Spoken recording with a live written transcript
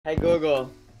Hey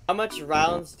Google, how much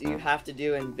rounds do you have to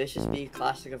do in Vicious Bee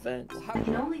Classic Event? I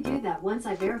can only do that once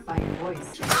I verify your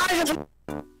voice.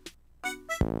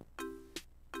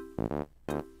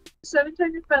 7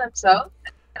 times by himself?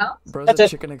 No? Bro's That's at it.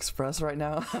 Chicken Express right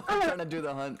now. I'm trying to do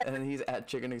the hunt, and he's at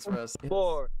Chicken Express.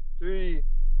 4, 3,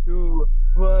 2,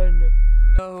 1.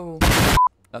 No.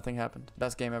 Nothing happened.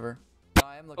 Best game ever. No,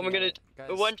 I am looking Oh my at it, god,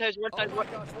 guys. one times, Oh my one.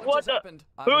 gosh, What just the? happened?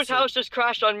 I'm Whose asleep. house just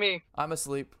crashed on me? I'm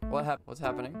asleep. What's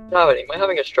happening? Happening. Am I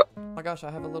having a stroke? Oh my gosh,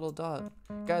 I have a little dot.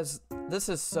 Guys, this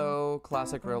is so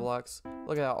classic Roblox.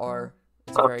 Look at that R.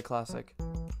 It's very classic.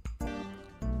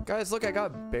 Guys, look, I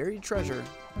got buried treasure.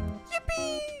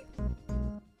 Yippee!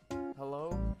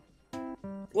 Hello?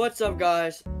 What's up,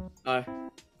 guys?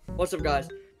 What's up, guys?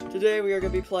 Today we are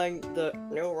gonna be playing the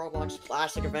new Roblox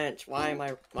Classic Event. Why am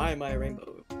I a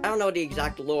rainbow? I don't know the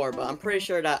exact lore, but I'm pretty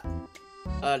sure that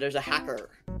there's a hacker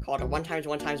called a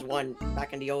 1x1x1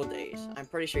 back in the old days. I'm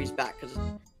pretty sure he's back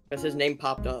because his name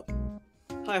popped up.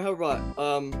 Hi, Hobart.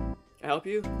 Can I help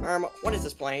you? What is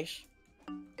this place?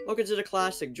 Welcome to the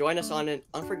classic. Join us on an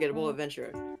unforgettable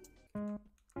adventure.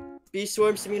 Bee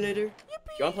Swarm Simulator? You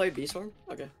wanna play Bee Swarm?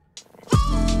 Okay.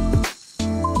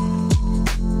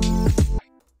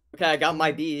 Okay, I got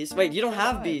my bees. Wait, you don't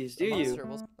have bees, do you?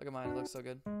 Look at mine, it looks so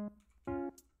good.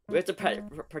 We have to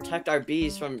protect our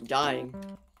bees from dying.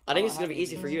 I think it's gonna be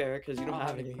easy for you, Eric, because you don't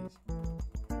have any.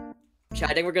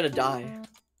 Chat, I think we're gonna die.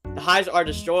 The hives are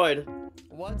destroyed.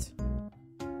 What?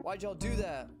 Why'd y'all do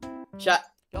that? Chat,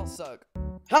 Y'all suck.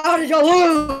 how did y'all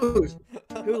lose?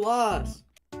 Who lost?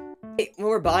 Hey, when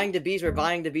we're buying the bees, we're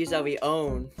buying the bees that we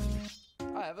own.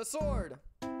 I have a sword.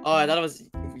 Oh, I thought it was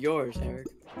yours, Eric.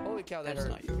 Holy cow, that That's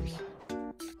hurt. not yours.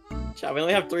 Chat, we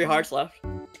only have 3 hearts left.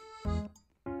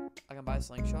 I can buy a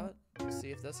slingshot. Let's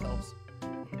see if this helps.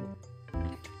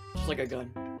 Just like a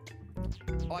gun.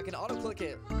 Oh, I can auto-click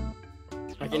it.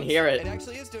 I can hear It it.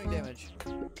 actually is doing damage.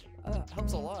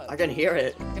 Helps a lot. I can hear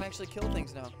it. I can actually kill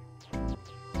things now.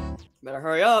 Better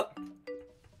hurry up.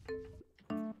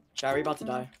 Chat, we about to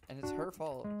die. And it's her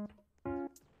fault.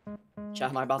 Chat,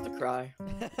 am I about to cry?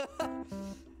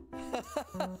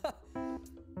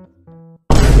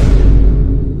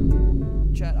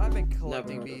 Chat, I've been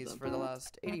collecting heard of bees them. for the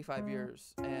last 85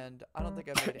 years, and I don't think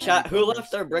I've made Chat, any who progress.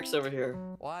 left their bricks over here?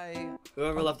 Why?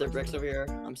 Whoever left their bricks over here,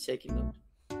 I'm taking them.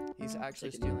 He's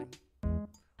actually stealing.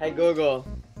 Hey Google,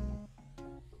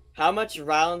 how much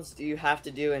rounds do you have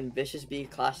to do in Vicious Bee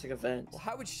Classic Event? Well,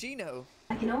 how would she know?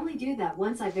 I can only do that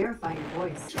once I verify your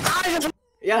voice.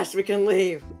 Yes, we can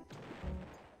leave.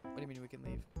 What do you mean we can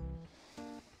leave?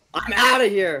 I'm out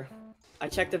of here. I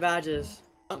checked the badges.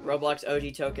 Roblox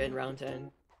OG token, round 10.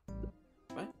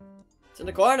 What? It's in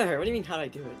the corner. What do you mean, how'd I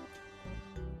do it?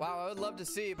 Wow, I would love to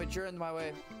see, but you're in my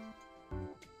way.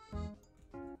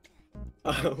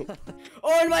 Oh.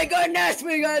 Oh my goodness,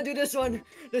 we gotta do this one.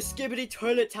 The SKIBIDI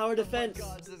toilet tower defense. Oh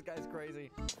my gosh, this guy's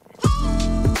crazy.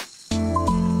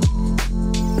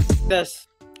 This,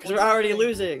 because we're already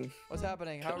losing. What's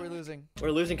happening? How are we losing?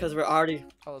 We're losing because we're already.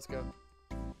 Oh, let's go.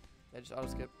 Yeah, just auto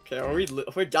skip. Okay,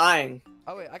 we're dying.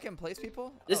 Oh wait, I can place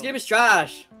people? This Oh, game is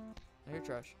trash. no, you're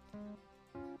trash.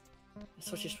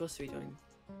 That's what you're supposed to be doing.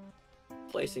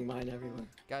 Placing mine everywhere.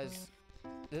 Guys,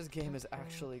 this game is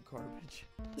actually garbage.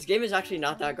 This game is actually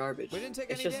not that garbage. We didn't take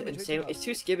It's any just damage, insane. we It's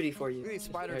too skibbity for you. Look at these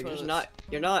spider You're just toilets.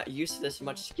 you're not used to this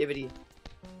much skibbity.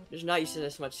 You're just not used to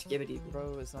this much skibbity.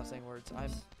 Bro is not saying words. I'm.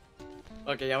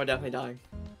 Okay, yeah, we're definitely dying.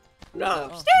 No,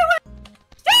 Oh. stay away!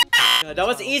 Stay away! That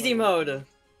was fine, easy we'll mode.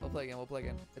 We'll play again. We'll play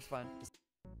again. It's fine.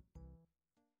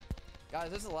 Guys,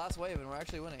 this is the last wave, and we're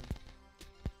actually winning.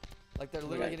 Like they're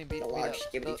literally getting beat. The large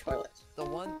skibbity toilets. The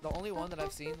only one that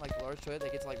I've seen, like the large toilet,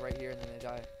 that gets like right here and then they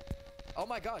die. Oh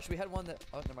my gosh, we had one that.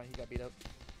 Oh, never mind. He got beat up.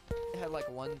 We had like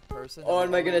one person. Oh that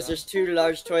my was goodness, all there's 2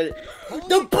 large toilets. Holy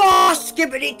The boss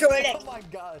skibbity toilet! Oh my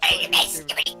gosh. I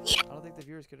don't think the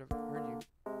viewers could have heard you.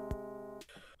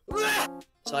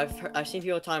 So I've seen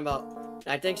people talking about,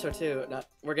 and I think so too, that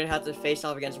we're gonna have to face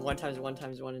off against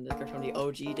 1x1x1 in the from the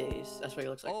OG days. That's what it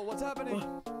looks like. Oh, what's happening?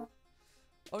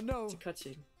 Oh no. It's a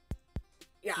cutscene.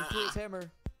 He threw his hammer.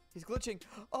 He's glitching.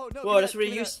 Oh no. Whoa, give me that's that, what he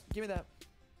give me used- that. Give me that.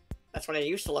 That's what it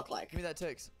used to look like. Give me that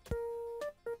Tix.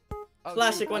 Oh,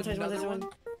 Classic dude, 1x1x1. another one?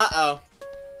 Uh-oh.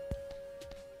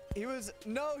 He was at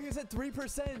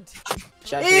 3%.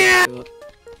 Yeah! Yeah,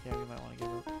 we might want to give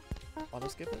up. Auto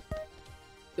skip it.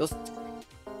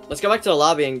 Let's go back to the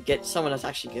lobby and get someone that's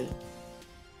actually good.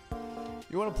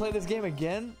 You want to play this game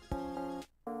again?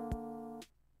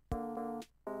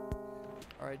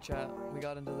 Alright, chat. We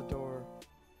got into the door.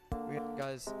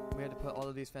 Guys, we had to put all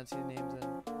of these fancy names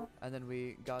in. And then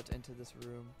we got into this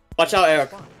room. Watch out,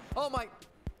 Eric. Oh my.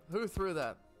 Who threw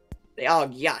that? They all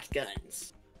got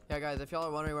guns. Yeah, guys, if y'all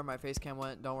are wondering where my face cam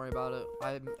went, don't worry about it.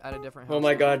 I'm at a different house. Oh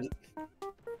my god.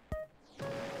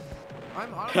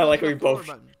 I'm I like we both.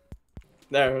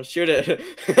 There, shoot it.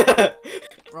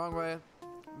 Wrong way.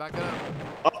 Back it up.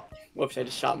 Oh, whoops, I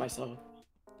just shot myself.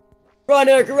 Run,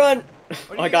 Eric, run! What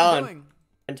Oh are my you god. doing?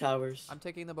 And towers. I'm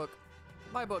taking the book.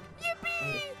 My book.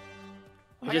 Yippee!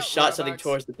 I just shot something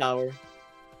towards the tower.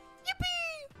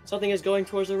 Yippee! Something is going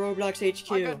towards the Roblox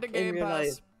HQ. I got the in game real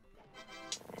pass.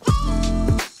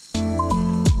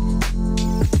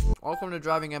 Welcome to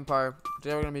Driving Empire.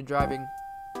 Today we're gonna be driving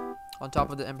on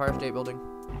top of the Empire State Building.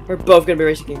 We're both gonna be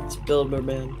racing against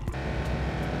Builderman.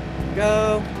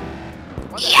 Go!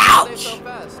 Why the heck are they so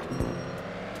fast?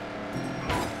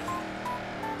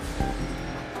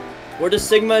 We're the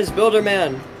Sigma's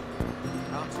Builderman.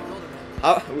 I don't see Builderman.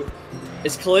 Oh,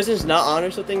 is collisions not on or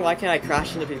something? Why can't I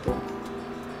crash into people? You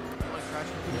wanna crash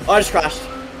into people? Oh, I just crashed.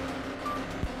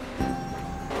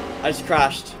 I just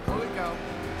crashed. Where we go?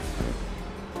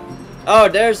 Oh,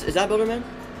 is that Builderman?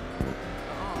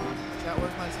 Chat,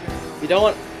 where's my steering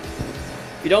wheel?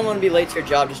 You don't want to be late to your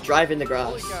job, just drive in the grass.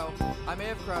 Holy cow. I may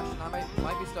have crashed and I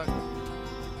might be stuck.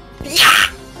 Yeah!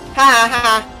 Ha ha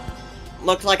ha!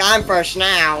 Looks like I'm first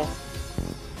now.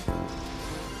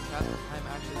 Chat, I'm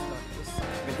actually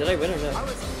stuck. Wait, did I win or no?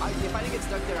 If I didn't get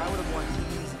stuck there, I would have won.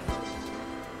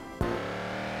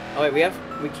 Oh wait,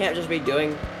 we can't just be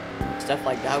doing stuff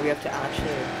like that. We have to actually.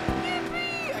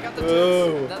 Yippee! I got the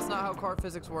Whoa. tigs. That's not how car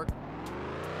physics work.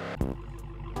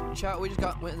 Chat, we just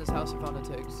went in this house and found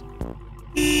the tigs.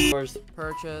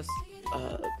 Purchase.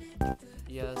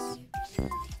 Yes.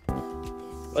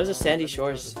 What is a Sandy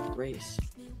Shores race?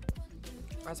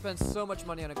 I spent so much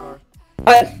money on a car.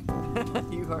 What?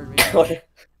 You heard me. What?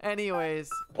 Anyways.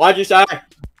 What'd you say?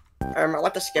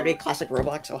 What the SKIBIDI Classic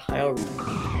Roblox Ohio?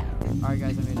 Alright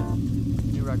guys, I made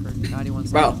it. New record. 91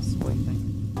 Bro. seconds. What do you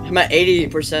think? I'm at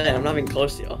 80%. I'm not even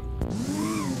close to y'all.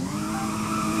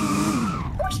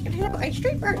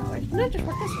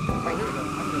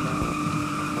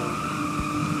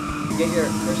 You get your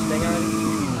first thing already?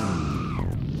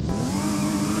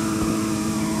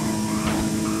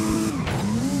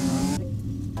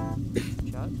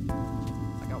 Chat?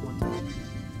 I got one token.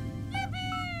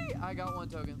 Yippee! I got one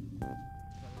token.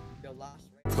 Yo, last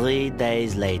 3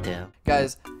 days later.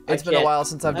 Guys, it's been a while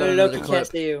since I've done I don't know if another you clip. can't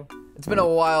see you. It's been a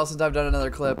while since I've done another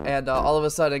clip, and all of a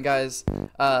sudden, guys,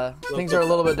 things are a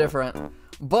little bit different.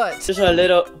 But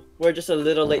We're just a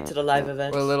little late to the live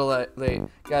event. we're a little late,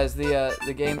 guys.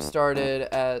 The game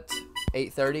started at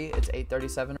 8:30. It's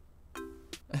 8:37.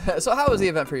 So how was the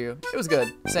event for you? It was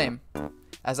good. Same.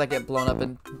 As I get blown up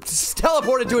and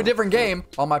teleported to a different game,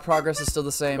 all my progress is still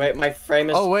the same. Wait, my frame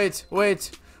is. Oh wait.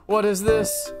 What is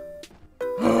this?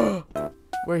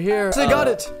 We're here. So I got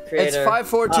it. It's Creator.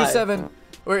 5427.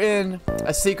 We're in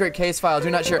a secret case file.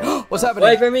 Do not share. What's happening?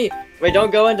 Wait for me. Wait,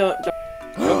 don't go in. Don't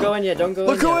go in yet. Don't go in.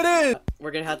 Look who yet. it is. We're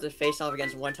gonna have to face off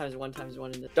against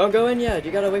 1x1x1 in this. Don't go in yet.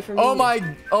 You gotta wait for me. Oh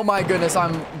my goodness,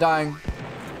 I'm dying.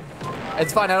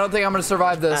 It's fine. I don't think I'm gonna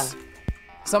survive this.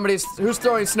 Who's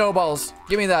throwing snowballs?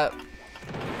 Give me that.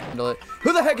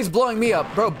 Who the heck is blowing me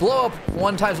up, bro? Blow up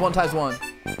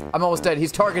 1x1x1. I'm almost dead.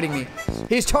 He's targeting me.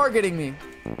 He's targeting me.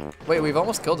 Wait, we've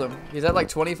almost killed him. He's at like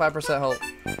 25% health.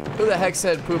 Who the heck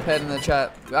said poop head in the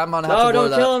chat? I'm gonna have to blur that. No,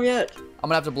 don't kill him yet. I'm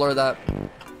gonna have to blur that.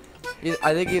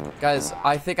 Guys,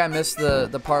 I think I missed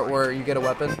the part where you get a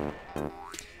weapon.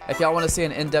 If y'all want to see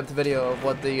an in-depth video of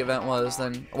what the event was,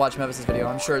 then watch Memphis' video.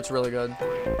 I'm sure it's really good.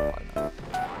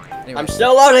 Anyway. I'm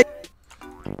still loading.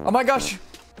 Oh my gosh!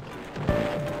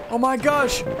 Oh my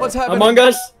gosh! What's happening? Among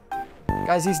Us.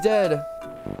 Guys, he's dead.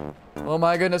 Oh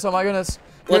my goodness! Oh my goodness!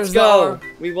 Let's go.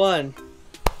 We won.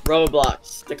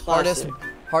 Roblox, the classic.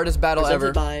 Hardest battle Presented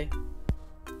ever. by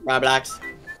Roblox.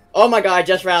 Oh my god! I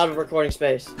just ran out of recording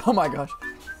space. Oh my gosh!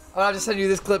 I'll have to send you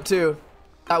this clip too.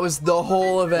 That was the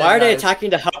whole event. Why are they guys.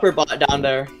 attacking the helper bot down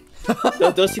there?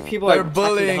 those two people They're are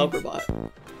bullying. attacking the helper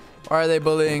bot. Why are they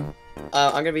bullying?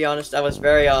 I'm gonna be honest. That was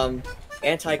very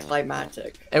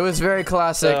anticlimactic. It was very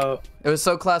classic. So, It was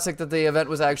so classic that the event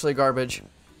was actually garbage.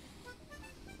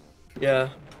 yeah.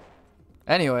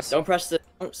 Anyways. Don't press the.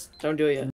 Don't do it yet.